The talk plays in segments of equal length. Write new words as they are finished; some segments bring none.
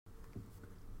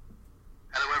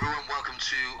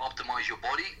to Optimize Your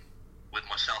Body with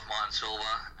myself, Martin Silva,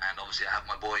 and obviously I have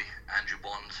my boy Andrew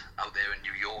Bond out there in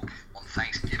New York on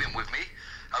Thanksgiving with me.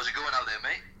 How's it going out there,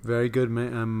 mate? Very good,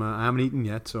 mate. I haven't eaten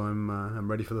yet, so I'm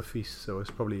ready for the feast. So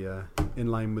it's probably in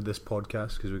line with this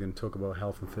podcast because we're going to talk about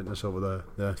health and fitness over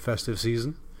the festive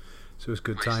season. So it's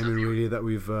good timing, really, that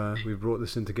we've brought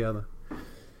this in together.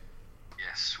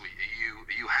 Yes, sweet.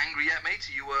 Are you hungry yet, mate?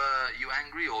 Are you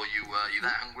angry, or you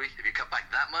that hungry? Have you cut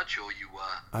back that much, or you?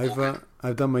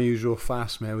 I've done my usual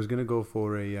fast, mate. I was going to go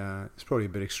for it's probably a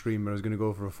bit extreme, but I was going to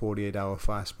go for a 48-hour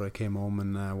fast. But I came home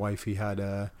and wifey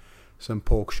had some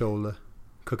pork shoulder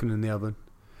cooking in the oven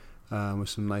with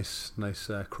some nice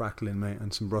crackling, mate,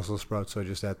 and some Brussels sprouts. So I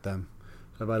just ate them.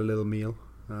 So I've had a little meal.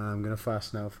 I'm going to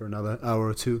fast now for another hour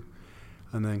or two,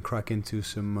 and then crack into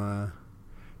some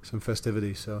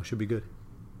festivities. So it should be good.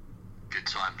 Good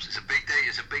times. It's a big day.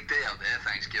 It's a big day out there,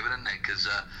 Thanksgiving, isn't it? Because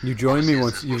you joined me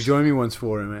once. You joined me once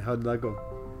for it, mate. How did that go?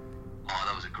 Oh,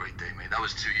 that was a great day, mate. That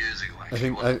was 2 years ago.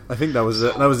 Actually, I think that was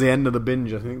the end of the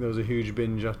binge. I think there was a huge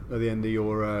binge at the end of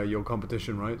your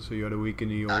competition, right? So you had a week in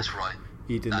New York. That's right.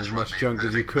 Eating as much mate. junk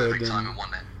as you could. But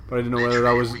I didn't know whether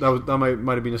that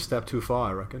might have been a step too far,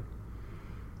 I reckon.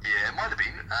 Yeah, it might have been.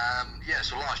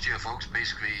 So last year, folks,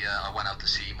 basically, I went out to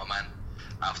see my man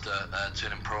after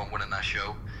turning pro and winning that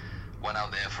show. Went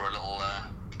out there for a little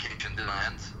kitchen dinner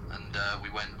and we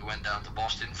went down to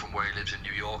Boston from where he lives in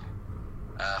New York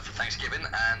for Thanksgiving,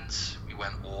 and we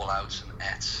went all out and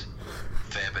ate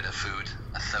a fair bit of food.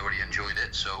 I thoroughly enjoyed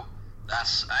it. So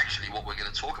that's actually what we're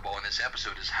going to talk about in this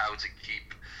episode, is how to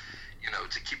keep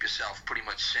yourself pretty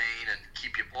much sane and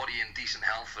keep your body in decent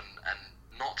health and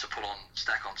not to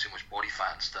stack on too much body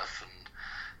fat and stuff and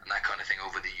that kind of thing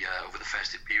over the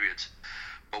festive periods.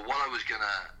 But what I was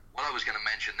gonna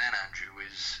mention then, Andrew,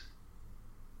 is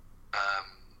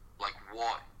like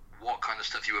what kind of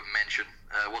stuff you would mention,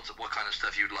 what kind of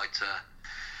stuff you'd like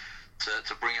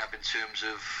to bring up in terms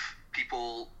of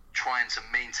people trying to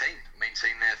maintain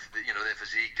their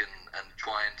physique and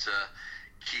trying to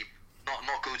keep not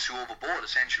go too overboard.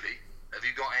 Essentially, have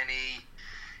you got any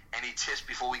tips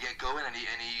before we get going? Any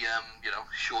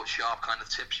short, sharp kind of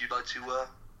tips you'd like to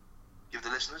give the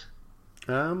listeners?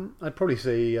 I'd probably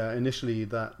say initially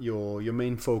that your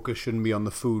main focus shouldn't be on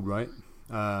the food, right?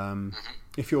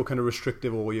 If you're kind of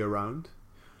restrictive all year round,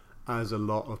 as a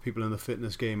lot of people in the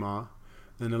fitness game are,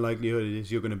 then the likelihood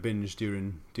is you're going to binge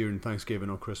during Thanksgiving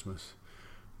or Christmas.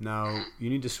 Now, you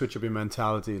need to switch up your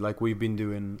mentality like we've been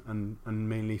doing and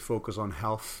mainly focus on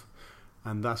health,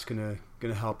 and that's gonna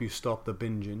help you stop the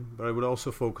binging. But I would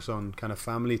also focus on kind of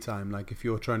family time, like if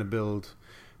you're trying to build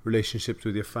relationships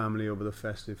with your family over the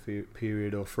festive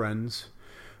period or friends,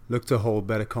 look to hold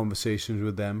better conversations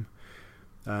with them,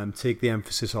 take the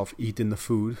emphasis off eating the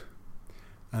food,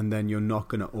 and then you're not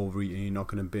going to overeat and you're not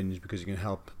going to binge, because you can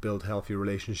help build healthy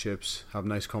relationships, have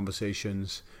nice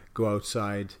conversations, go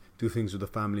outside, do things with the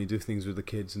family, do things with the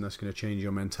kids, and that's going to change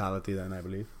your mentality then, I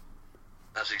believe.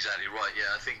 That's exactly right.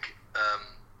 Yeah, I think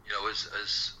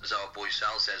as our boy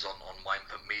Sal says on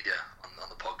Mindpump Media on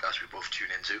the podcast we both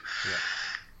tune into,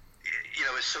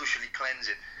 it's socially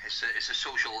cleansing. It's a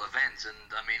social event, and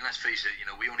I mean, let's face it.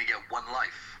 We only get one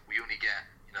life. We only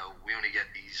get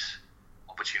these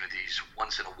opportunities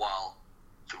once in a while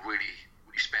to really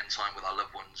spend time with our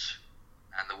loved ones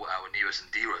and our nearest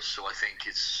and dearest. So I think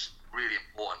it's really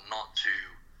important not to,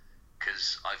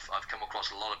 because I've come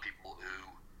across a lot of people who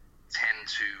tend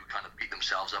to kind of beat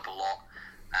themselves up a lot,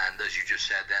 and as you just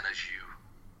said then, as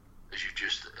you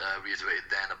just reiterated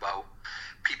then, about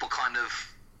people kind of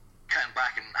cutting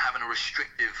back and having a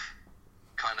restrictive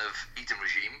kind of eating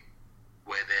regime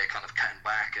where they're kind of cutting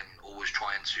back and always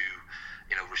trying to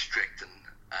restrict and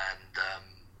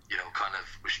kind of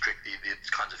restrict the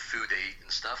kinds of food they eat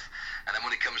and stuff, and then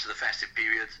when it comes to the festive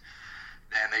period,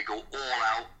 then they go all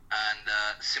out and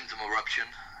symptom eruption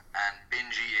and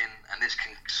binge eating, and this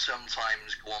can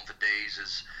sometimes go on for days,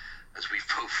 as we've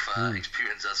both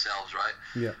experienced ourselves, right?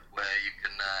 Yeah. Where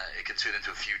it can turn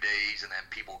into a few days, and then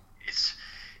people, it's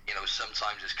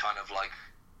sometimes it's kind of like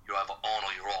you're either on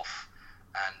or you're off,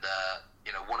 and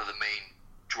one of the main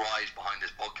drives behind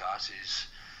this podcast is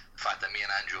the fact that me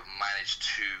and Andrew have managed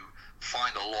to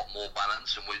find a lot more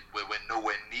balance, and we're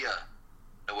nowhere near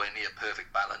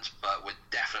perfect balance, but we're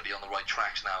definitely on the right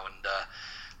tracks now, and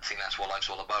I think that's what life's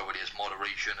all about, really, is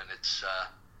moderation, and it's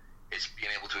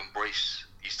being able to embrace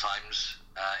these times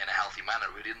in a healthy manner,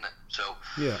 really, isn't it? So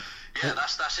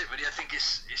that's it, really. I think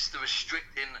it's the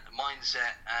restricting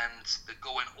mindset and the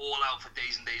going all out for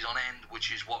days and days on end,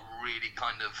 which is what really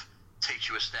kind of takes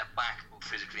you a step back, both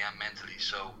physically and mentally.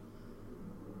 So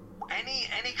any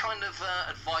kind of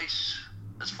advice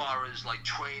as far as like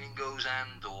training goes,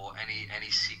 or any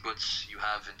secrets you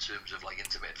have in terms of like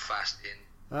intermittent fasting?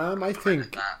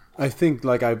 I think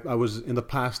like I was in the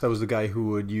past, I was the guy who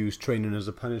would use training as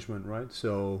a punishment, right?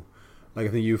 So, like I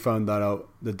think you found that out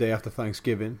the day after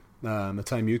Thanksgiving, the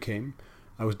time you came.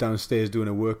 I was downstairs doing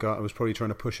a workout. I was probably trying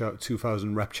to push out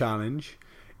 2,000 rep challenge.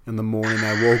 In the morning,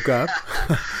 I woke up,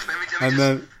 let me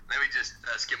just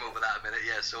skim over that a minute.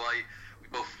 Yeah, so we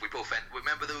both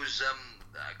remember those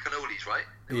cannolis, right?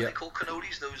 What are they called,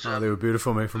 cannolis? Those. They were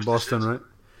beautiful, mate, from Boston, desserts. Right?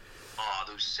 Oh,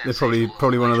 those. They're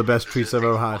probably one of the best treats I've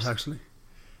ever had, actually.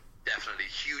 Definitely,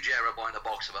 huge error buying a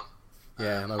box of them.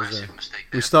 Yeah, that was a mistake.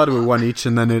 We started with one each,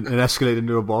 and then it escalated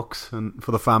into a box, and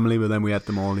for the family, but then we had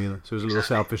them all either. So it was a little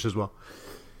selfish as well.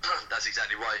 That's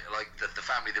exactly right. Like the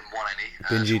family didn't want any.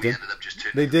 Binge so eating. We ended up just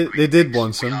they did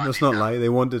want some. Let's not lie. They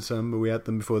wanted some, but we had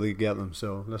them before they could get them.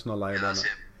 So let's not lie about that.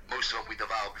 Most of them we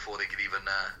devoured before they could even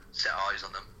set eyes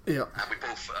on them. Yeah. And we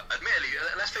both, admittedly,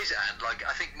 let's face it, and like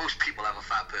I think most people have a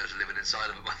fat person living inside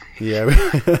of them. Yeah,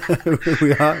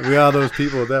 we are those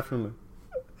people, definitely.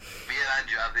 Me and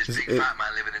Andrew have this big fat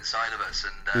man living inside of us,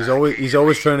 and he's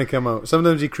always trying to come out.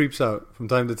 Sometimes he creeps out from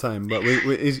time to time, but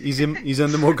he's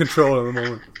under more control at the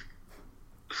moment.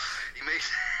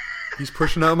 He's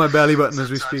pushing out my belly button as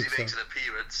we speak. He makes an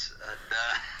appearance,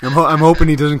 and, I'm hoping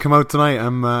he doesn't come out tonight.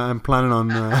 I'm planning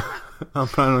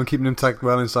on keeping him tucked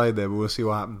well inside there, but we'll see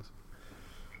what happens.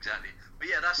 Exactly, but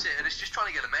yeah, that's it. And it's just trying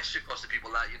to get a message across to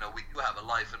people that we do have a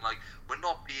life, and like we're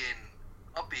not being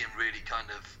really kind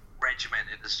of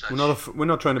regimented as such. We're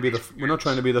not trying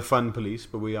to be the fun police,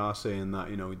 but we are saying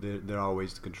that there are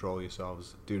ways to control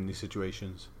yourselves during these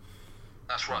situations.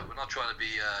 That's right. We're not trying to be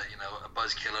a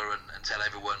buzz killer and tell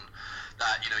everyone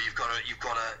that you've got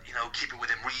to keep it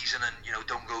within reason and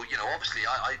don't go. Obviously,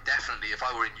 I definitely, if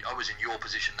I was in your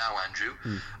position now, Andrew,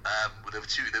 with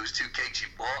those two cakes you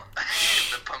bought,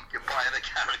 the pumpkin pie and the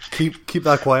carrot cake. Keep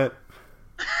that quiet.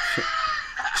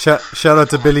 Shout out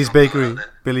to Billy's Bakery.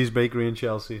 Billy's Bakery in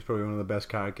Chelsea is probably one of the best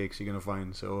carrot cakes you're gonna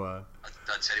find. So I'll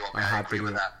tell you what, man, I agree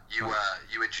with that. You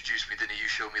introduced me, didn't you? You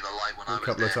showed me the light when I was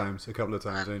there. A couple of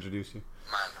times I introduced you.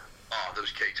 Man,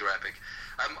 those cakes are epic.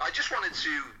 I just wanted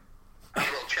to have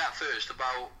a little chat first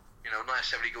about not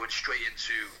necessarily going straight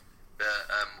into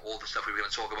all the stuff we were going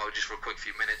to talk about just for a quick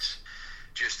few minutes.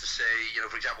 Just to say,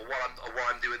 for example, what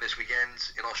I'm doing this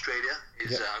weekend in Australia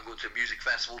is I'm going to a music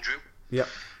festival, Drew. Yeah.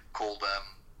 Called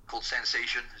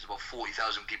Sensation. There's about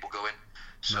 40,000 people going.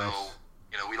 So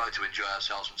nice. We like to enjoy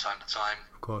ourselves from time to time.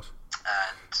 Of course.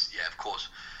 And yeah, of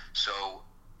course. So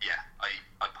yeah,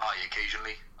 I party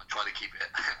occasionally. I try to keep it.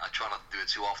 I try not to do it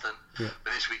too often. Yeah.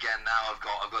 But this weekend now I've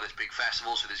got this big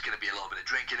festival, so there's going to be a little bit of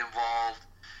drinking involved.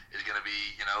 There's going to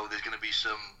be there's going to be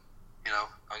some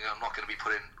I'm not going to be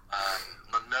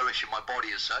not nourishing my body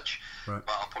as such, right.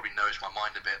 But I'll probably nourish my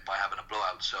mind a bit by having a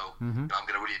blowout. So I'm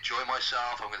going to really enjoy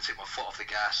myself. I'm going to take my foot off the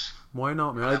gas. Why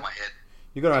not, man?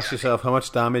 You got to ask yourself, how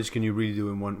much damage can you really do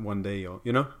in one day?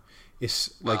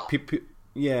 It's like people.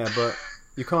 Yeah, but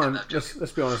you can't.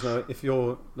 let's be honest now. If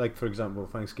you're like, for example,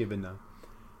 Thanksgiving now,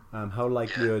 how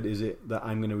likelihood is it that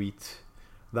I'm going to eat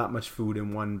that much food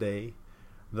in one day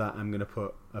that I'm going to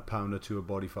put a pound or two of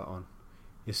body fat on?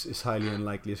 It's highly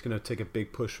unlikely. It's going to take a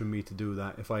big push for me to do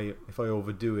that. If I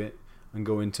overdo it and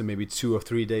go into maybe 2 or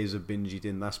 3 days of binge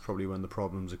eating, that's probably when the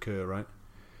problems occur, right?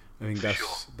 I think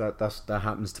that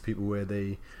happens to people where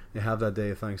they have that day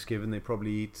of Thanksgiving. They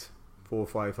probably eat 4,000 or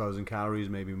 5,000 calories,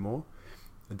 maybe more.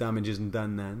 The damage isn't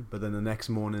done then, but then the next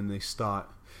morning they start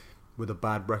with a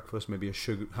bad breakfast, maybe a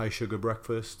high sugar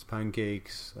breakfast,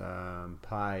 pancakes,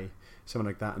 pie, something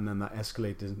like that, and then that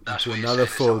escalates into another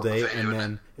full day, and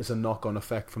then it's a knock-on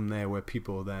effect from there where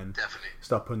people then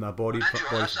start putting that body.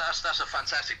 Andrew, that's a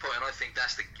fantastic point, and I think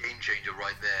that's the game changer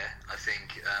right there. I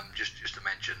think just to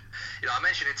mention, I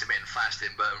mentioned intermittent fasting,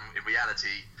 but in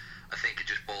reality, I think it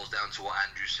just boils down to what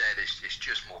Andrew said. It's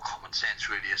just more common sense,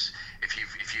 really.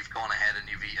 If you've gone ahead and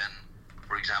you've eaten,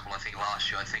 for example, I think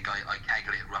last year, I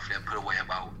calculated roughly, I put away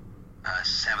about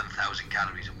 7,000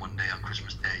 calories in one day on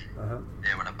Christmas Day,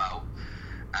 there and about,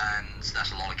 and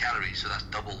that's a lot of calories. So that's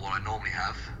double what I normally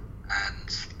have. And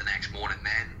the next morning,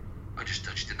 then I just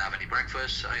didn't have any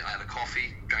breakfast. I had a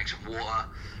coffee, drank some water,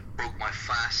 broke my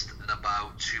fast at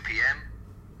about 2 p.m.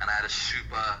 and I had a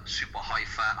super high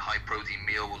fat, high protein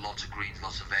meal with lots of greens,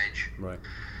 lots of veg. Right.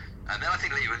 And then I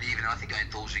think later in the evening, I think I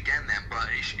indulged again then. But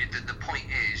the point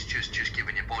is just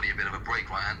giving your body a bit of a break,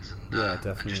 right?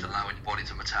 And just allowing your body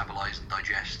to metabolize and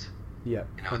digest. Yeah.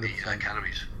 The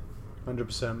calories.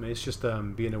 100%, mate. It's just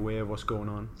being aware of what's going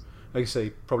on. Like I say,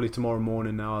 probably tomorrow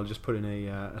morning now I'll just put in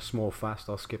a small fast.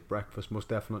 I'll skip breakfast most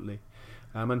definitely,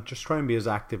 and just try and be as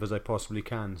active as I possibly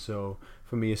can. So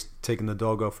for me, it's taking the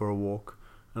dog out for a walk,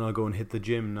 and I'll go and hit the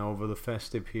gym. Now over the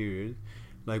festive period,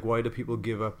 like, why do people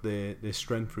give up their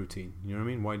strength routine? You know what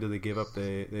I mean? Why do they give up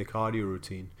their cardio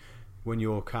routine? When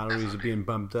your calories are being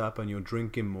bumped up and you're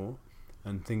drinking more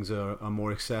and things are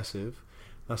more excessive,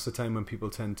 that's the time when people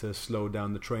tend to slow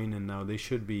down the training. Now they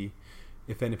should be,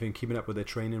 if anything, keeping up with their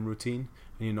training routine,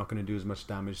 and you're not going to do as much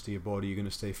damage to your body. You're going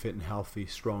to stay fit and healthy,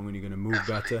 strong, and you're going to move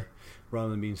better rather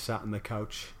than being sat on the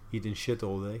couch eating shit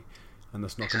all day, and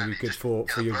that's not going to be good for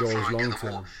your goals long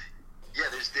term. Yeah,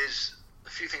 there's a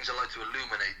few things I'd like to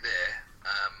illuminate there,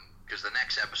 because the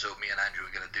next episode me and Andrew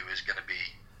are going to do is going to be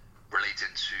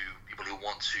relating to people who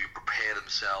want to prepare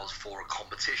themselves for a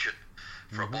competition,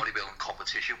 for a bodybuilding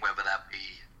competition, whether that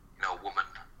be, you know, a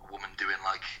woman doing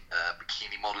like a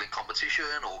bikini modeling competition,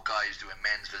 or guys doing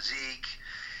men's physique,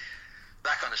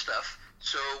 that kind of stuff.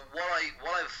 So what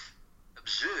I've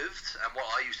observed, and what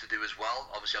I used to do as well,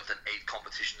 obviously I've done 8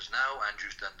 competitions now.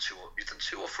 Andrew's done 2. You've done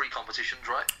 2 or 3 competitions,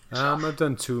 right? I've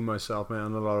done 2 myself,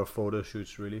 man, and a lot of photo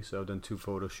shoots, really. So I've done 2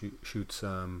 photo shoots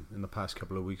in the past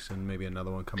couple of weeks, and maybe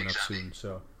another one coming up soon.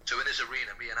 So in this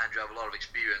arena, me and Andrew have a lot of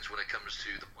experience when it comes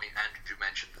to the point Andrew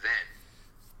mentioned then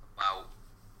about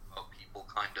people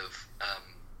kind of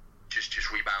just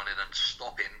rebounding and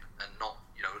stopping, and not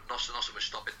so much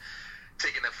stopping,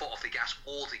 taking their foot off the gas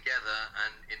altogether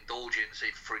and indulging,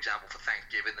 say for example for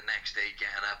Thanksgiving, the next day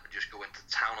getting up and just going to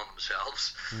town on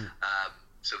themselves,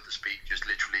 so to speak, just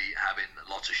literally having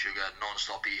lots of sugar,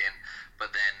 non-stop eating,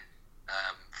 but then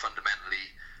fundamentally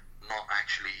not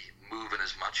actually moving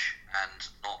as much and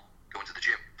not going to the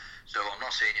gym. So I'm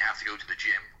not saying you have to go to the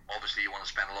gym. Obviously you want to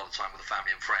spend a lot of time with the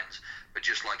family and friends, but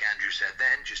just like Andrew said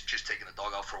then, just taking the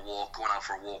dog out for a walk, going out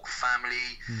for a walk with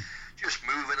family, just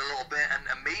moving a little bit, and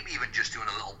maybe even just doing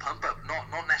a little pump up, not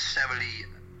necessarily,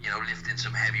 you know, lifting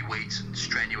some heavy weights and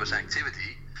strenuous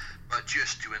activity, but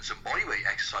just doing some body weight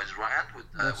exercises, right?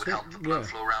 And would help the blood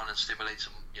flow around and stimulate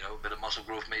some, you know, a bit of muscle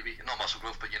growth, maybe not muscle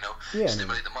growth, but, you know,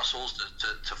 stimulate the muscles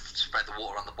to spread the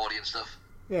water on the body and stuff.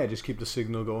 Yeah, just keep the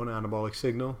signal going, anabolic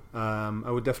signal.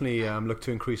 I would definitely look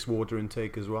to increase water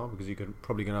intake as well, because you're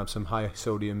probably going to have some high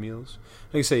sodium meals.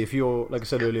 Like I say, if you're, like I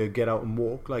said earlier, get out and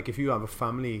walk. Like if you have a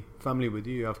family with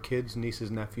you have kids,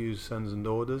 nieces, nephews, sons and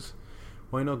daughters,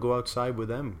 why not go outside with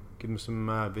them? Give them some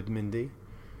vitamin D,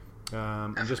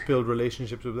 and just build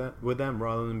relationships with them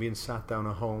rather than being sat down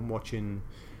at home watching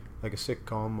like a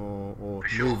sitcom or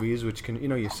movies, which can, you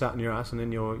know, you're sat in your ass and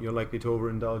then you're likely to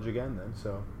overindulge again then.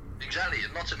 So. Exactly,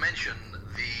 and not to mention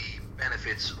the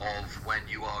benefits of when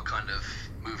you are kind of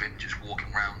moving, just walking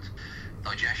around,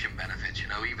 digestion benefits. You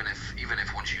know, even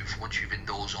if once you've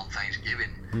indulged on Thanksgiving,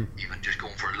 even just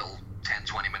going for a little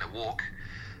 10-20 minute walk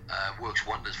works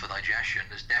wonders for digestion.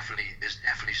 There's definitely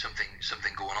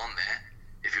something going on there.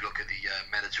 If you look at the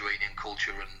Mediterranean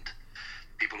culture and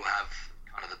people who have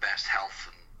kind of the best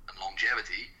health and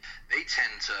longevity, they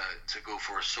tend to go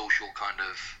for a social kind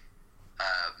of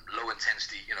low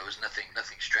intensity, you know, there's nothing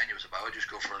strenuous about it. Just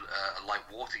go for a light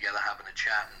walk together, having a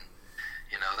chat, and,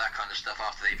 you know, that kind of stuff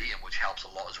after they've eaten, which helps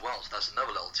a lot as well. So that's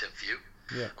another little tip for you.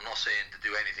 Yeah. I'm not saying to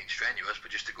do anything strenuous, but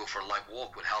just to go for a light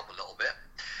walk would help a little bit.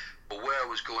 But where I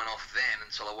was going off then,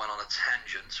 until I went on a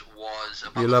tangent, was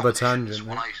about. You love a tangent,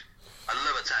 I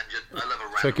love a tangent. I love a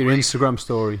random. Check your Instagram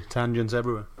story. Tangents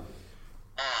everywhere.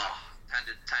 Oh,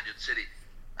 tangent city.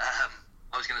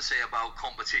 I was going to say about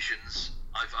competitions.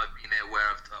 I've been there where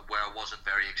I wasn't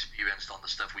very experienced on the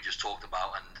stuff we just talked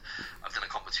about, and I've done a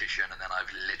competition, and then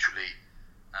I've literally,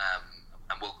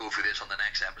 and we'll go through this on the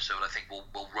next episode. I think we'll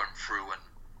run through and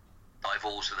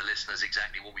divulge to the listeners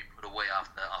exactly what we put away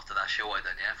after that show I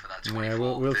done, for that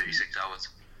 36 hours.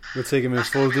 We'll take him in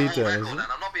full detail. I'm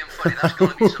not being funny. That's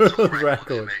got to be some sort of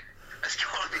record. Mate. That's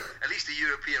got to be at least a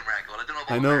European record. I don't know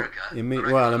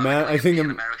about America. I think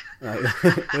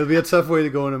it'll be a tough way to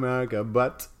go in America,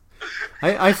 but.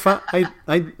 I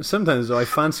sometimes though I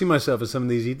fancy myself at some of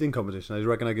these eating competitions. I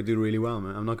reckon I could do really well,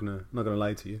 man. I'm not gonna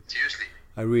lie to you. Seriously,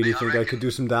 I really think I could do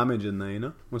some damage in there. You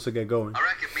know, once I get going. I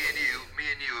reckon me and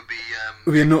you would be.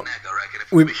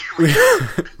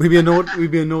 We'd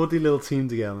be a naughty little team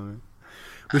together, man.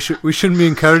 We shouldn't be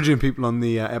encouraging people on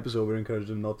the episode. We're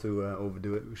encouraging them not to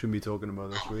overdo it. We shouldn't be talking about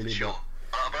this really. For sure.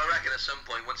 But I reckon at some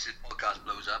point, once this podcast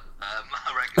blows up,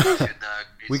 I reckon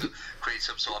we should create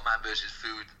some sort of man versus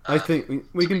food. I think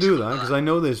we can do that, because I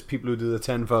know there's people who do the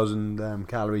 10,000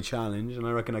 calorie challenge, and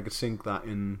I reckon I could sink that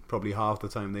in probably half the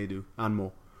time they do, and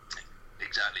more.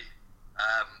 Exactly.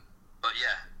 But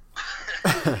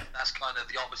yeah, that's kind of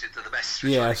the opposite to the best.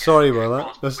 Yeah, sorry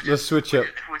about that. Let's switch up.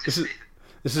 This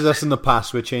is us in the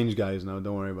past. We're changed guys now.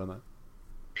 Don't worry about that.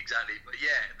 Exactly. But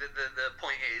yeah, the point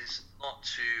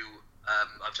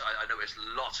I noticed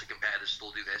lots of competitors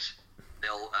still do this.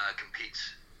 They'll compete.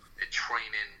 They're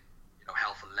training,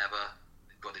 health and lever.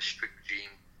 They've got this strict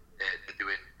regime. They're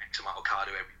doing X amount of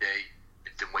cardio every day.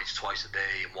 They're doing weights twice a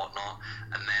day and whatnot.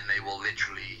 And then they will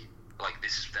literally, like,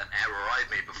 this is an error I've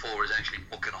made before, is actually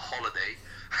booking a holiday.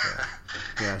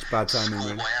 Yeah, it's bad timing.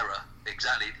 Schoolboy error.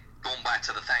 Exactly. Going back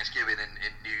to the Thanksgiving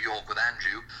in New York with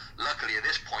Andrew, luckily at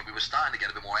this point we were starting to get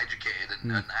a bit more educated,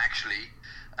 and actually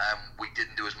we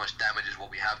didn't do as much damage as what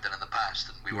we have done in the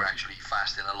past, and we were actually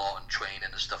fasting a lot and training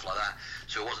and stuff like that,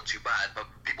 so it wasn't too bad. But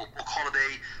people book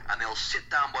holiday and they'll sit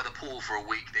down by the pool for a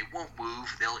week, they won't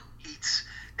move, they'll eat,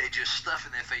 they're just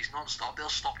stuffing their face non-stop, they'll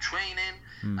stop training,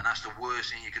 and that's the worst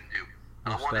thing you can do.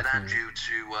 And I wanted Andrew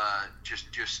to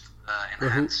just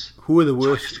enhance. Who are the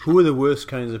worst? Who are the worst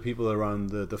kinds of people around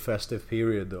the festive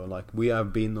period though? Like, we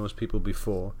have been those people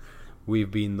before. We've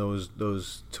been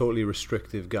those totally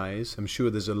restrictive guys. I'm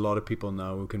sure there's a lot of people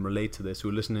now who can relate to this, who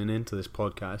are listening into this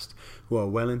podcast, who are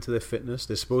well into their fitness.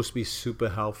 They're supposed to be super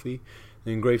healthy,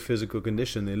 they're in great physical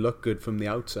condition. They look good from the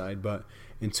outside, but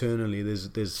internally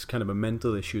there's kind of a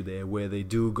mental issue there where they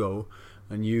do go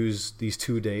and use these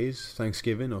 2 days,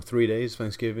 Thanksgiving, or 3 days,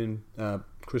 Thanksgiving,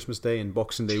 Christmas Day and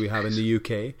Boxing Day we have in the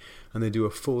UK, and they do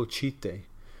a full cheat day.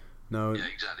 Now,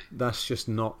 that's just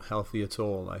not healthy at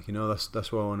all. Like,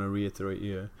 that's what I want to reiterate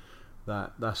here.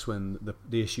 That's when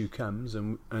the issue comes,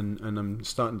 and I'm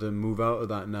starting to move out of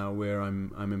that now, where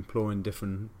I'm employing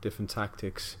different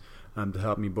tactics to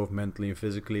help me both mentally and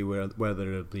physically.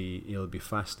 Whether it'll be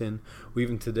fasting, or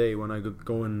even today when I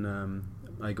go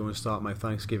and start my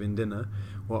Thanksgiving dinner,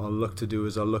 what I'll look to do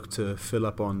is I'll look to fill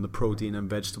up on the protein and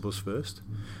vegetables first,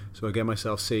 so I get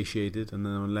myself satiated, and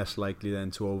then I'm less likely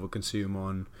then to overconsume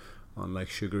on like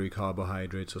sugary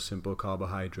carbohydrates or simple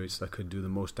carbohydrates that could do the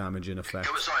most damage in effect.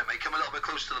 Sorry, mate, come a little bit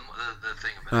close to the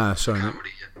thing a bit. Sorry.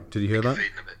 Did you hear that? Yeah,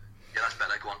 that's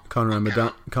better. Go on.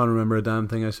 Can't remember a damn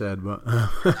thing I said, but you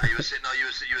were saying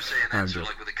that. So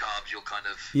like with the carbs, you'll kind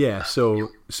of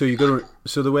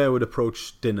So the way I would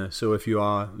approach dinner. So if you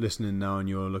are listening now and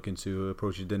you're looking to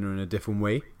approach your dinner in a different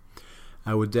way,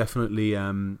 I would definitely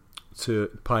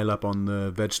to pile up on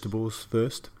the vegetables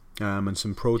first. And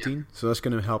some protein, so that's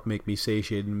going to help make me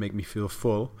satiated and make me feel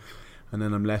full, and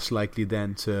then I'm less likely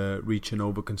then to reach and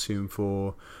overconsume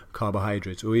for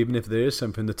carbohydrates, or even if there is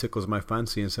something that tickles my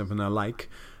fancy and something I like,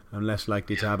 I'm less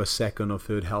likely to have a second or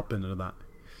third helping of that.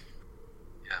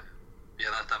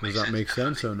 That makes sense. Does that make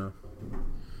sense or no?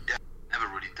 Yeah, never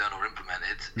really done or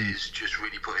implemented is just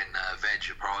really putting veg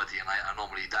a priority, and I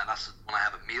normally that's when I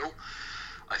have a meal,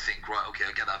 I think, right, okay,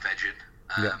 I'll get that veg in.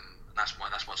 And that's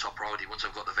my top priority. Once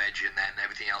I've got the veg in, then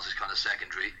everything else is kind of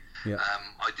secondary.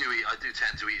 I do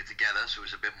tend to eat it together, so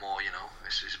it's a bit more,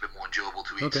 it's a bit more enjoyable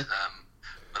to eat.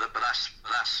 But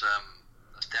that's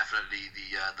definitely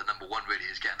the number one, really,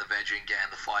 is getting the veg in,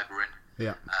 getting the fibre in.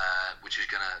 Which is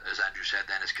gonna, as Andrew said,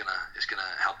 then it's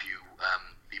gonna help you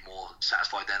be more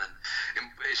satisfied then, and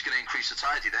it's gonna increase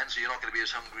satiety then, so you're not gonna be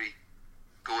as hungry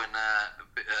going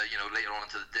later on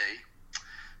into the day.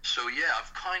 So yeah,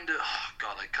 I've kind of,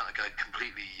 I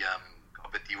completely got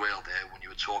a bit derailed there when you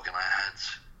were talking. I had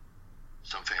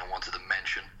something I wanted to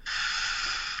mention.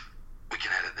 We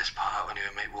can edit this part out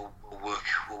anyway, mate. We'll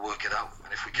work it out,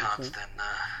 and if we can't, then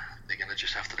they're gonna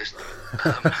just have to listen to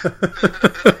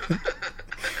it.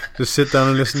 Just sit down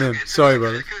and listen in. Sorry,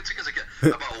 brother. It took us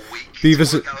about a week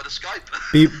Beavis to work out of Skype.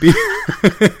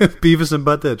 Beavis and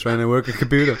Butthead trying to work a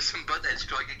computer. Beavis and Butthead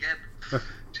strike again.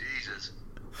 Jesus.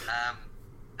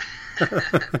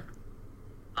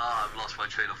 I've lost my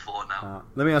train of thought now.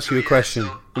 Let me ask you a question.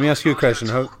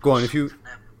 Go on. If you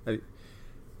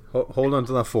hold on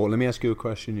to that thought, let me ask you a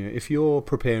question here. If you're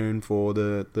preparing for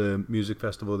the music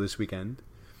festival this weekend,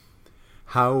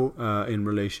 how, in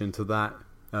relation to that,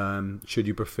 should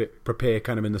you prepare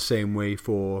kind of in the same way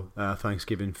for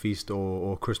Thanksgiving feast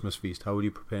or Christmas feast? How would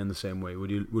you prepare in the same way? Will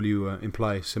you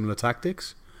imply similar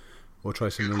tactics, or try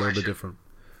something a little bit different?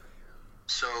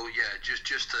 So yeah,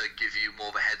 just to give you more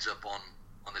of a heads up on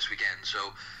this weekend.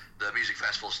 So the music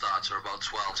festival starts at about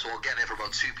 12. So I'll get there for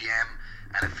about 2 p.m.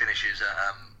 and it finishes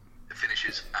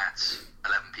at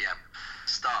 11 p.m.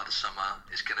 Start of the summer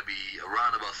is going to be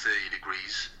around about 30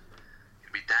 degrees.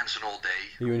 You'll be dancing all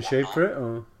day. Are you in shape for it,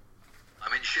 or?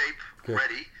 I'm in shape, okay.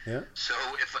 Ready. Yeah. So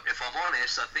if I'm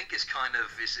honest, I think it's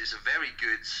a very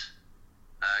good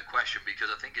question,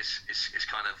 because I think it's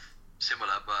kind of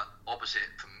similar but opposite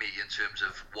for me in terms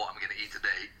of what I'm going to eat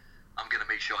today. I'm going to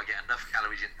make sure I get enough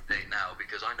calories in today now,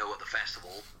 because I know at the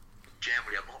festival,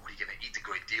 generally I'm not really going to eat a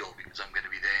great deal, because I'm going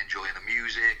to be there enjoying the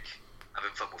music,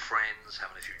 having fun with friends,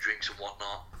 having a few drinks and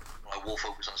whatnot. I will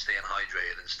focus on staying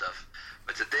hydrated and stuff.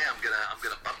 But today I'm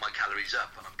gonna bump my calories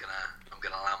up, and I'm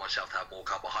gonna allow myself to have more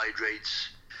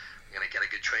carbohydrates. I'm gonna get a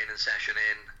good training session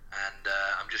in, and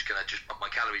I'm just gonna bump my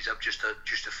calories up just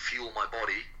to fuel my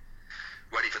body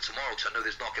ready for tomorrow. So I know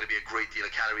there's not going to be a great deal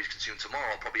of calories consumed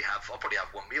tomorrow. I'll probably have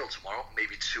one meal tomorrow,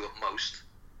 maybe two at most,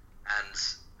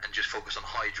 and just focus on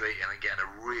hydrating and getting a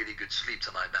really good sleep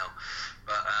tonight now.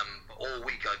 But all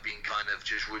week I've been kind of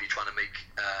just really trying to make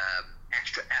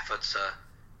extra efforts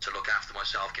to look after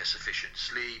myself, get sufficient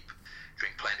sleep,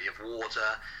 drink plenty of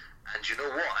water, and you know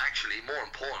what? Actually, more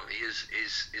importantly,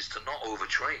 is to not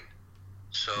overtrain.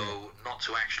 So not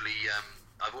to actually.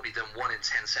 I've only done 1 in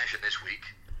 10 session this week,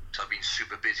 so I've been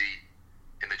super busy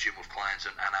in the gym with clients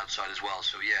and outside as well.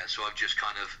 So so I've just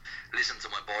kind of listened to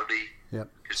my body. Yep.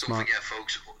 Because don't forget,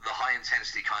 folks, the high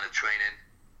intensity kind of training,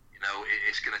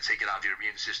 it's going to take it out of your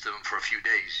immune system for a few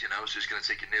days. So it's going to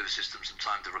take your nervous system some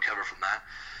time to recover from that.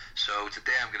 So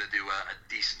today I'm going to do a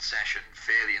decent session,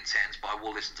 fairly intense, but I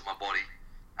will listen to my body,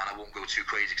 and I won't go too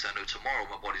crazy because I know tomorrow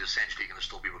my body's essentially going to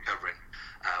still be recovering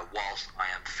whilst I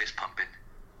am fist pumping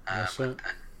and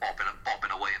bopping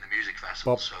away in the music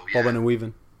festival. Bobbing and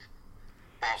weaving.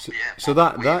 So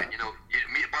that by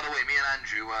the way, me and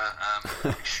Andrew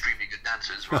are extremely good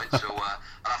dancers, right? So I'll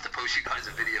have to post you guys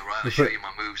a video, right? I'll show you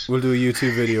my moves. We'll do a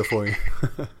YouTube video for you.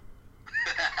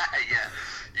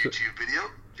 YouTube video.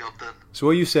 Job done. So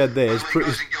what you said there is pretty.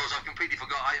 Guys and girls, I completely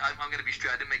forgot. I'm going to be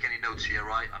straight. I didn't make any notes here,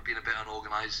 right? I've been a bit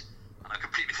unorganised, and I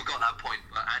completely forgot that point.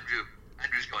 But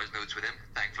Andrew's got his notes with him,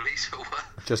 thankfully. So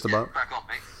just about. Crack on,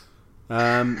 mate.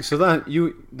 So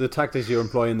the tactics you're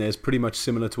employing there is pretty much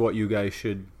similar to what you guys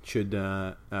should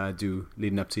do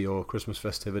leading up to your Christmas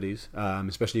festivities,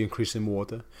 especially increasing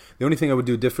water. The only thing I would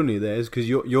do differently there is because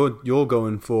you're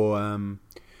going for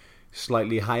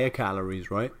slightly higher calories,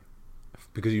 right?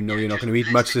 Because you're not going to eat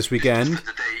much this weekend. Just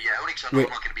for today, only because I know I'm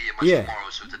not going to be eating much tomorrow,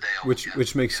 so today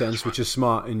which makes sense, which is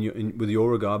smart with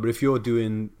your regard. But if you're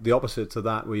doing the opposite to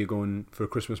that, where you're going for a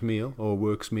Christmas meal or a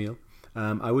works meal,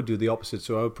 I would do the opposite.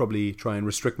 So I would probably try and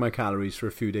restrict my calories for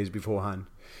a few days beforehand.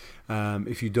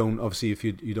 If you don't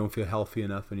feel healthy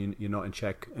enough and you're not in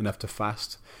check enough to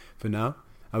fast for now,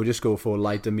 I would just go for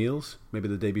lighter meals, maybe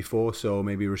the day before. So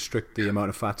maybe restrict the amount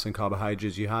of fats and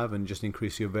carbohydrates you have, and just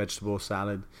increase your vegetable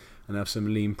salad and have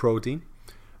some lean protein.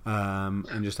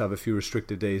 And just have a few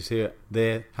restricted days here.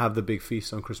 There, have the big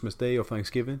feast on Christmas Day or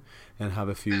Thanksgiving, and have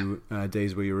a few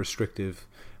days where you're restrictive.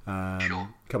 A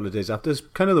couple of days after. It's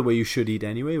kind of the way you should eat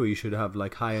anyway, where you should have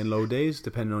like high and low days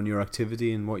depending on your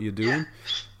activity and what you're doing.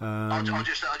 I'll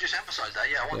just emphasise that.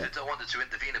 I wanted to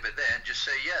intervene a bit there and just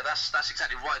say, that's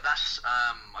exactly right. That's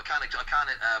I can't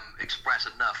express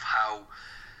enough how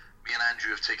me and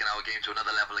Andrew have taken our game to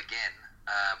another level again,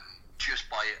 just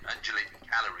by undulating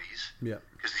calories.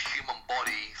 Because the human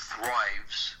body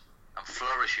thrives and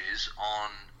flourishes on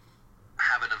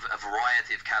having a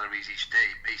variety of calories each day,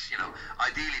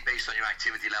 ideally based on your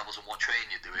activity levels and what training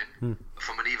you're doing. But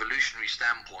from an evolutionary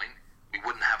standpoint, we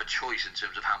wouldn't have a choice in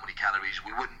terms of how many calories. We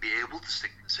wouldn't be able to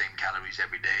stick to the same calories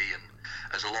every day, and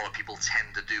as a lot of people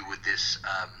tend to do with this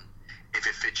if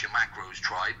it fits your macros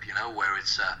tribe, where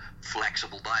it's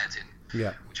flexible dieting,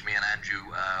 which me and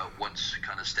Andrew once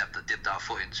kind of dipped our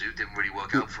foot into. Didn't really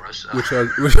work out for us.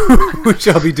 Which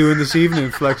I'll be doing this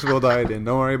evening, flexible dieting.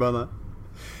 Don't worry about that.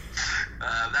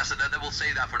 We'll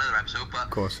save that for another episode, but of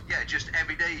course. Just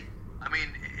every day. I mean,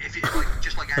 if you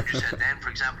just like Andrew said, then for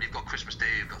example, you've got Christmas Day,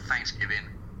 you've got Thanksgiving,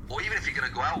 or even if you're going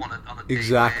to go out on a day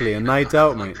exactly, a night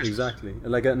out, mate. Christmas. Exactly,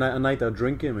 like a night out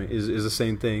drinking, mate, is the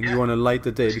same thing. You want to light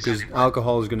the day because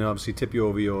alcohol is going to obviously tip you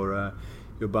over your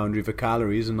boundary for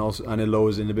calories, and it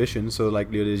lowers inhibition. So the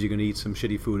likelihood is you're going to eat some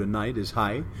shitty food at night is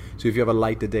high. So if you have a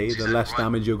lighter day, the less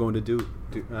damage you're going to do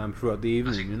throughout the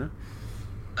evening.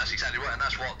 That's exactly right, and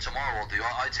that's what tomorrow will do.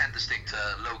 I tend to stick to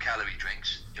low-calorie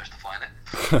drinks, justifying it.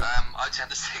 I tend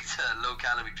to stick to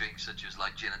low-calorie drinks such as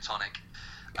like gin and tonic.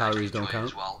 Calories don't count.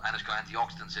 As well, and it's got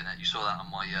antioxidants in it. You saw that on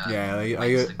my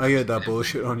I heard that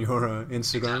bullshit on your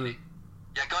Instagram. Exactly.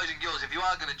 Yeah, guys and girls, if you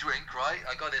are going to drink, right?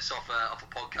 I got this off a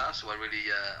podcast, so I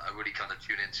really kind of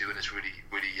tune into, and it's really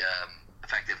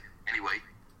effective. Anyway.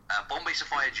 Bombay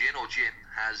Sapphire gin or gin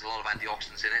has a lot of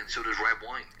antioxidants in it, and so does red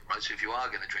wine, right? So if you are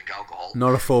going to drink alcohol,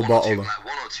 not a full bottle, not a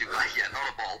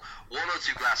bottle, 1 or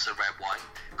 2 glasses of red wine.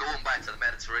 Going back to the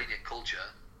Mediterranean culture,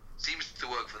 seems to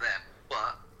work for them,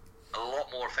 but a lot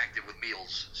more effective with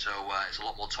meals. So it's a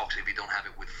lot more toxic if you don't have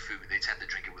it with food. They tend to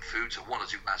drink it with food, so 1 or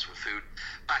 2 glasses with food,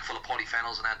 packed full of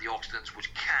polyphenols and antioxidants, which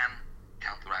can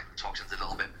counteract the toxins a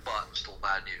little bit, but still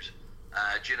bad news.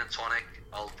 Gin and tonic,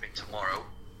 I'll drink tomorrow.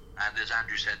 And as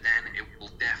Andrew said then, it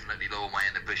will definitely lower my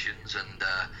inhibitions and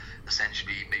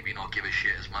essentially maybe not give a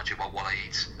shit as much about what I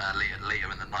eat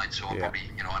later in the night. So I'll probably,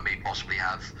 I may possibly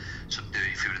have some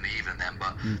dirty food in the evening then.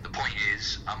 But the point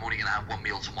is, I'm only going to have one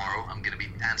meal tomorrow. I'm going to be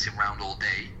dancing around all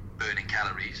day, burning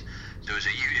calories. So it's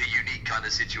a unique kind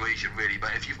of situation, really.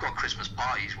 But if you've got Christmas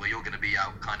parties where you're going to be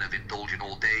out kind of indulging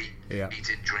all day,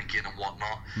 eating, drinking and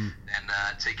whatnot, then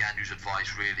take Andrew's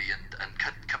advice, really, and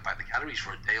cut back the calories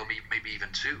for a day or maybe even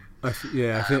two. I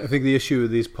think the issue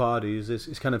with these parties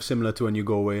is kind of similar to when you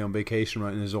go away on vacation,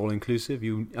 right? And it's all inclusive.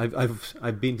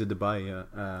 I've been to Dubai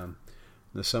in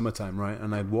the summertime, right?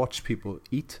 And I've watched people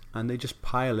eat, and they just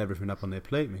pile everything up on their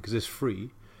plate because it's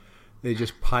free. They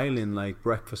just pile in like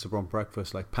breakfast upon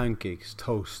breakfast, like pancakes,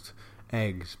 toast,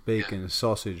 eggs, bacon,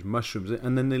 sausage, mushrooms,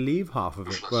 and then they leave half of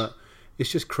it. But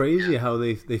it's just crazy how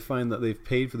they find that they've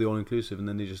paid for the all-inclusive and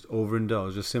then they just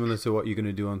overindulge. Just similar to what you're going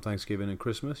to do on Thanksgiving and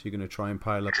Christmas. You're going to try and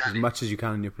pile up as much as you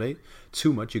can on your plate.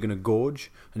 Too much, you're going to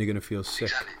gorge and you're going to feel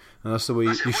sick. And that's the way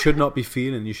you should not be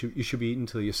feeling. You should be eating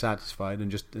until you're satisfied and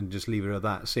just leave it at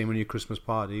that. Same on your Christmas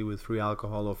party with free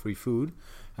alcohol or free food.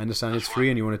 I understand it's free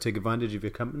and you want to take advantage of your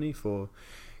company for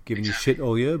giving you shit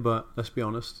all year, but let's be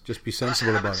honest, just be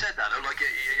sensible about it. Said that, though, like you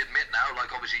admit now,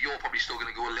 like obviously you're probably still going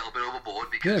to go a little bit overboard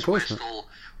because we're still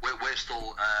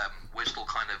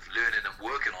kind of learning and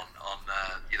working on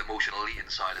the emotional eating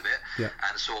side of it,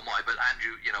 and so am I. But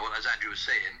Andrew, as Andrew was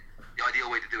saying, the ideal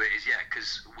way to do it is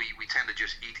because we tend to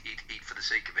just eat for the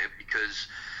sake of it. Because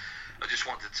I just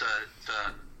wanted to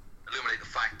illuminate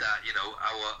the fact that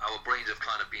our brains have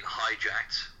kind of been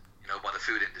hijacked, by the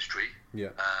food industry.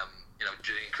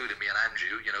 Including me and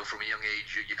Andrew. From a young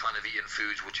age, you're kind of eating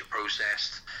foods which are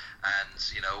processed, and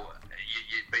you're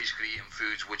basically eating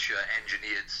foods which are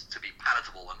engineered to be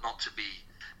palatable and not to be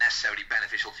necessarily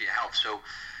beneficial to your health. So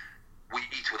we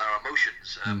eat with our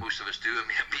emotions. Most of us do, and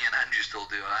me and Andrew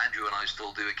still do. Andrew and I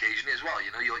still do occasionally as well.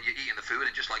 You're eating the food,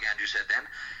 and just like Andrew said then,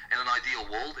 in an ideal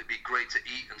world, it'd be great to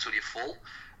eat until you're full.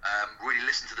 Really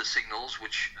listen to the signals,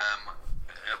 which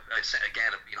again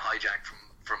have been hijacked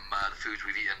from the foods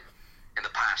we've eaten in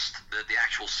the past. The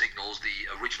actual signals, the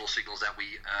original signals that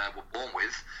we were born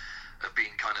with, have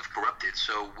been kind of corrupted.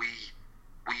 So we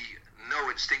know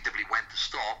instinctively when to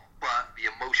stop, but the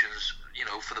emotions,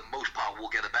 for the most part, will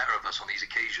get the better of us on these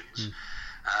occasions.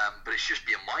 But it's just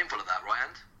being mindful of that, right,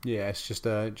 And? Yeah, it's just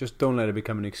don't let it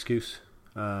become an excuse.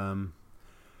 We're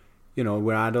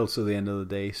adults at the end of the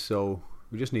day, so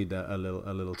we just need a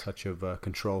little touch of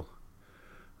control.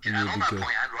 And on that point,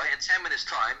 Anne, right, in 10 minutes'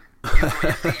 time, you've got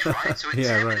your feast, right? So in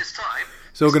 10 minutes' time,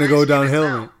 it's all going to go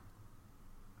downhill, mate.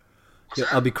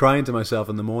 I'll be crying to myself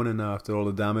in the morning now after all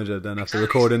the damage I've done after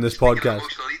recording this podcast.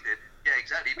 Yeah,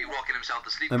 exactly. He'd be rocking himself to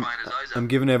sleep, crying his eyes out. I'm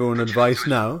giving everyone advice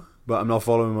now, but I'm not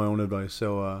following my own advice,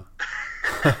 so...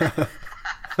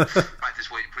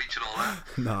 Practice what you preach and all that.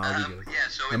 No, I'll be good.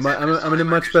 So I'm in a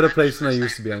much better place than I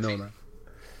used to be, I know that.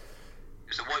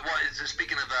 So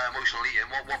speaking of emotional eating,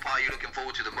 what part are you looking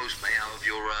forward to the most, mate, out of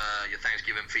your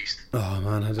Thanksgiving feast? Oh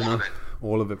man, I don't know.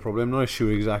 All of it probably. I'm not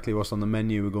sure exactly what's on the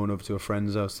menu. We're going over to a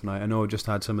friend's house tonight. I know I just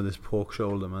had some of this pork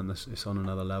shoulder, man. It's on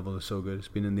another level. It's so good. It's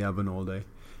been in the oven all day.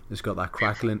 It's got that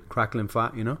crackling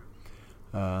fat,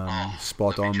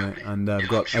 spot on, mate. And I'm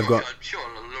sure a lot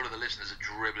of the listeners are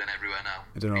dribbling everywhere now.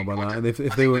 I don't know about that.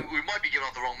 If they were, we might be giving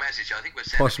off the wrong message. I think we're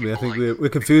possibly. I think we're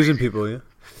confusing people. Yeah.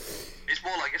 It's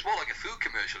more like a food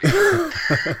commercial. We've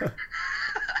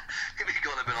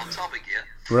gone a bit on topic here.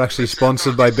 We're actually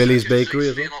sponsored by Billy's Bakery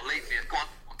as well. Go on,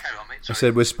 carry on, mate. I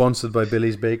said we're sponsored by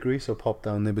Billy's Bakery, so pop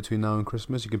down there between now and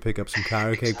Christmas. You can pick up some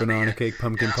carrot cake, banana cake,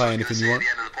 pumpkin pie, anything you want. At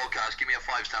the end of the podcast, give me a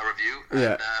 5-star review.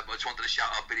 Yeah. And, I just wanted to shout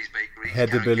out Billy's Bakery.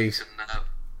 Head to Billy's. And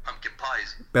pumpkin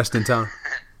pies. Best in town.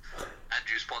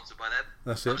 Andrew's sponsored by them.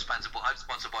 That's it. I'm sponsored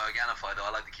by Organifi, though.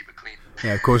 I like to keep it clean.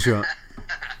 Yeah, of course you are.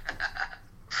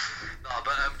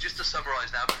 But just to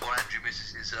summarise now, before Andrew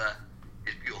misses his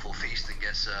beautiful feast and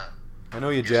gets... I know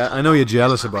you're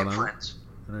jealous about it. I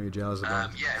know you're jealous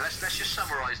about it. Yeah, let's just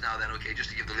summarise now then, okay, just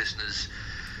to give the listeners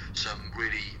some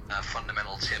really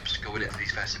fundamental tips going into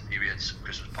these festive periods,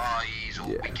 Christmas parties or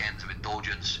weekends of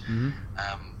indulgence.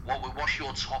 What's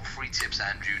your top 3 tips,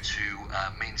 Andrew, to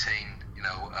maintain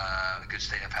a good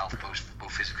state of health,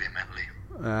 both physically and mentally?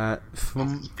 For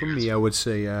me, I would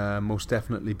say most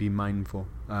definitely be mindful.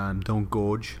 Don't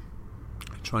gorge.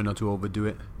 Try not to overdo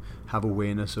it. Have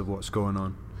awareness of what's going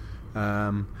on.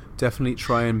 Definitely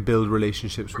try and build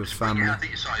relationships with family. I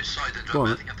think you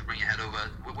have to bring your head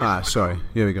over. Sorry.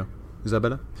 Here we go. Is that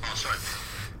better? Oh, sorry.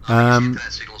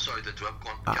 Sorry to interrupt.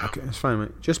 Go on. Okay, it's fine,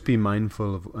 mate. Just be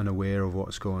mindful and aware of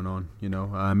what's going on.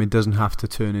 It doesn't have to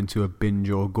turn into a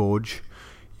binge or gorge.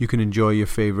 You can enjoy your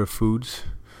favorite foods.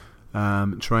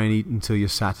 Try and eat until you're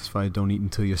satisfied. Don't eat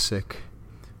until you're sick.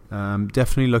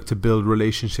 Definitely look to build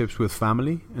relationships with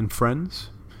family and friends.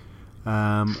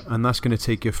 And that's going to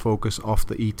take your focus off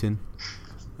the eating.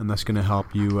 And that's going to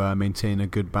help you maintain a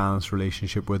good balanced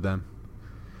relationship with them.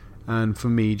 And for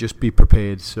me, just be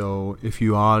prepared. So if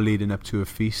you are leading up to a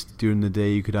feast during the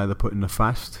day, you could either put in a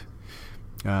fast.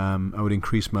 I would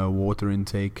increase my water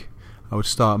intake. I would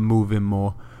start moving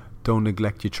more. Don't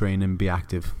neglect your training. Be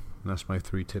active. And that's my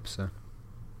 3 tips there.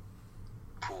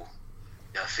 Cool.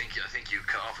 Yeah, I think you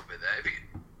cut off a bit there. If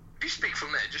you speak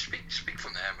from there, just speak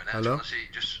from there, man. Hello.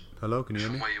 Hello. Can you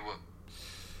hear me? From where you were.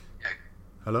 Yeah.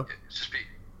 Hello. Yeah, just speak.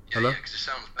 Yeah, Hello. Yeah, because it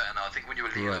sounds better now. I think when you were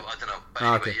leaving, Right. I don't know. But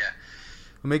anyway, okay. yeah.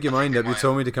 Well, make your mind up. You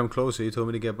told me to come closer. You told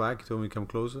me to get back. You told me to come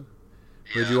closer.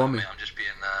 Where do you want me? Mate, I'm just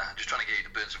trying to get you to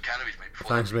burn some calories, mate.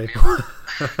 Thanks, mate.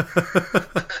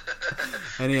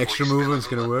 Any extra movement's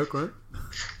gonna work, right?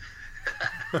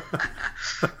 No,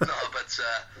 but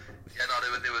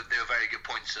they were very good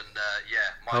points, and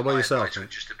How about yourself, advice would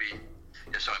just to be,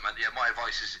 sorry, man. Yeah, my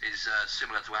advice is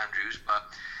similar to Andrew's, but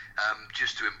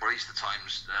just to embrace the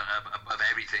times above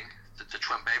everything, to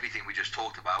trump everything we just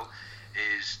talked about,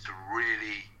 is to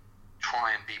really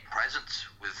try and be present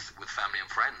with family and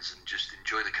friends, and just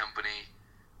enjoy the company.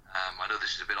 I know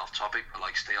this is a bit off topic, but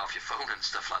like stay off your phone and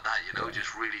stuff like that.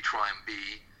 Just really try and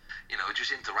be,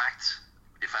 just interact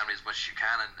with your family as much as you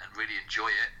can, and really enjoy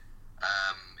it.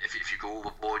 If you go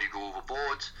overboard, you go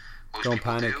overboard. Most don't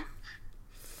people panic. do.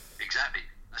 Exactly.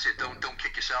 That's it. Don't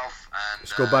kick yourself. And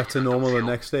just go back to normal the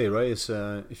next day, right? It's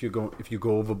if you go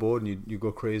overboard and you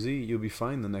go crazy, you'll be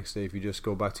fine the next day if you just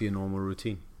go back to your normal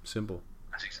routine. Simple.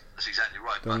 That's exactly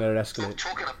right. Don't let it escalate.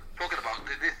 Talking about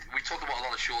we talked about a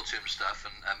lot of short-term stuff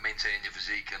and maintaining your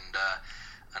physique and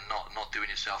not doing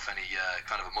yourself any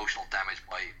kind of emotional damage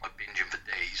by binging for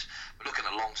days. But looking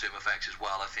at long-term effects as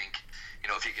well, I think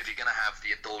if you're going to have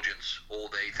the indulgence all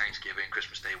day, Thanksgiving,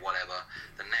 Christmas Day, whatever,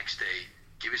 the next day,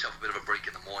 give yourself a bit of a break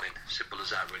in the morning. Simple as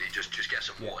that, really. Just get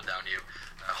some water down you.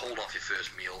 Hold off your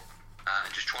first meal. And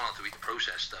just try not to eat the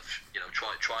processed stuff.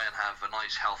 Try and have a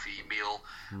nice healthy meal.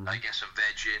 Get some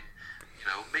veg in.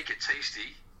 Make it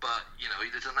tasty, but it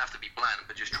doesn't have to be bland.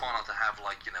 But just try not to have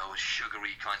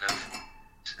sugary kind of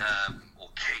or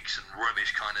cakes and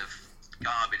rubbish kind of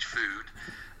garbage food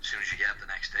as soon as you get up the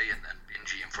next day and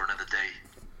binge eating for another day.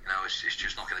 It's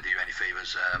just not going to do you any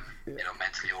favors.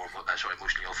 Mentally or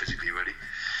emotionally or physically, really.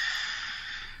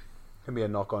 Can be a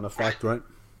knock-on effect, right?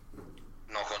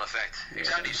 Knock-on effect,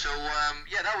 exactly. So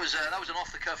that was an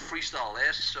off-the-cuff freestyle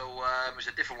there. So it was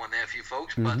a different one there for you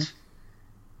folks, but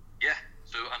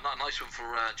so a nice one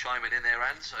for chiming in there,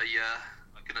 Ans. I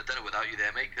couldn't have done it without you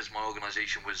there, mate, because my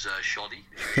organisation was shoddy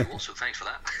as usual. So thanks for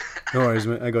that. No worries,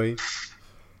 mate. I got you.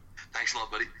 Thanks a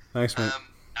lot, buddy. Thanks, mate.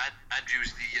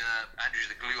 Andrew's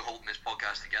the glue holding this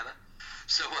podcast together.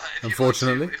 So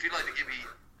unfortunately, if you'd like to give me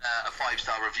a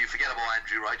 5-star review, forget about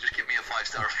Andrew, right? Just give me a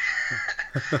 5-star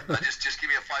review. just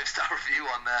give me a 5-star review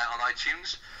on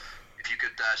iTunes. If you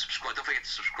could subscribe, don't forget to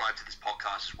subscribe to this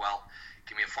podcast as well.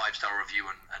 Give me a 5-star review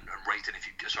and rating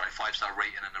 5-star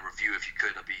rating and a review if you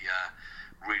could. I'd be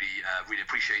really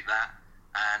appreciate that.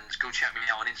 And go check me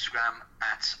out on Instagram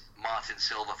at Martin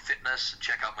Silva Fitness, and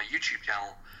check out my YouTube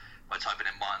channel by typing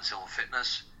in Martin Silva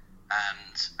Fitness.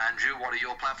 And Andrew, what are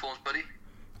your platforms, buddy?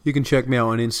 You can check me out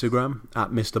on Instagram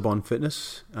at Mr. Bond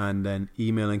Fitness, and then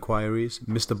email inquiries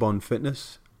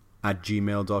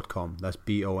mrbondfitness@gmail.com. That's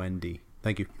BOND.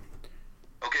 Thank you.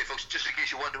 Okay, folks, just in case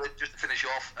you're wondering, just to finish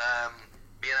off,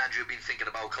 me and Andrew have been thinking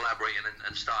about collaborating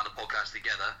and starting a podcast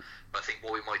together. But I think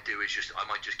what we might do is I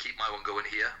might just keep my one going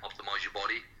here, Optimize Your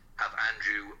Body, have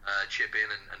Andrew chip in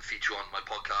and feature on my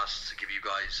podcast to give you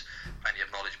guys plenty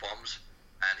of knowledge bombs.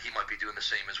 And he might be doing the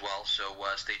same as well. So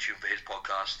stay tuned for his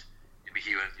podcast. You'll be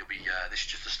hearing. This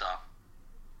is just a start.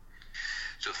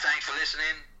 So thanks for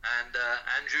listening, and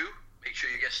Andrew, make sure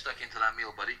you get stuck into that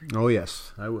meal, buddy. Oh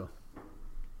yes, I will.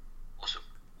 Awesome.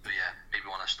 So maybe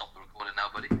want to stop the recording now,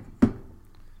 buddy.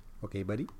 Okay, buddy.